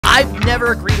I've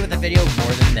never agreed with a video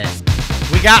more than this.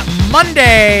 We got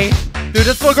Monday. Dude,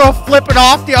 this little girl flipping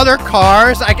off the other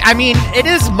cars. I mean, it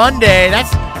is Monday.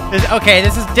 Okay,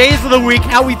 this is days of the week.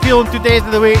 How we feeling 2 days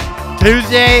of the week?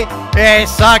 Tuesday, yeah, it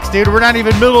sucks, dude. We're not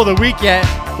even middle of the week yet.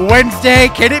 Wednesday,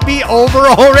 can it be over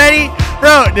already?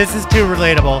 Bro, this is too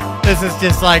relatable. This is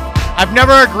just like, I've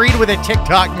never agreed with a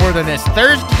TikTok more than this.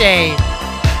 Thursday.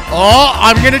 Oh,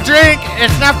 I'm gonna drink.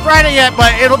 It's not Friday yet,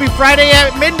 but it'll be Friday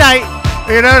at midnight.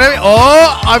 You know what I mean?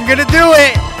 Oh, I'm gonna do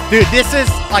it. Dude, this is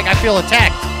like, I feel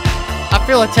attacked. I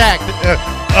feel attacked.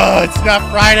 Oh, it's not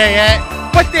Friday yet.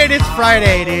 But then it's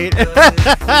Friday, dude.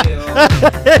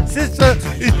 This is so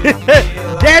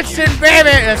dancing baby.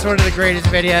 That's one of the greatest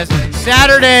videos.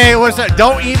 Saturday, what's that?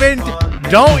 Don't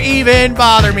even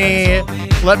bother me.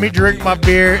 Let me drink my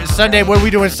beer. Sunday, what are we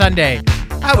doing Sunday?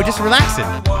 Oh, we're just relaxing.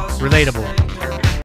 Relatable.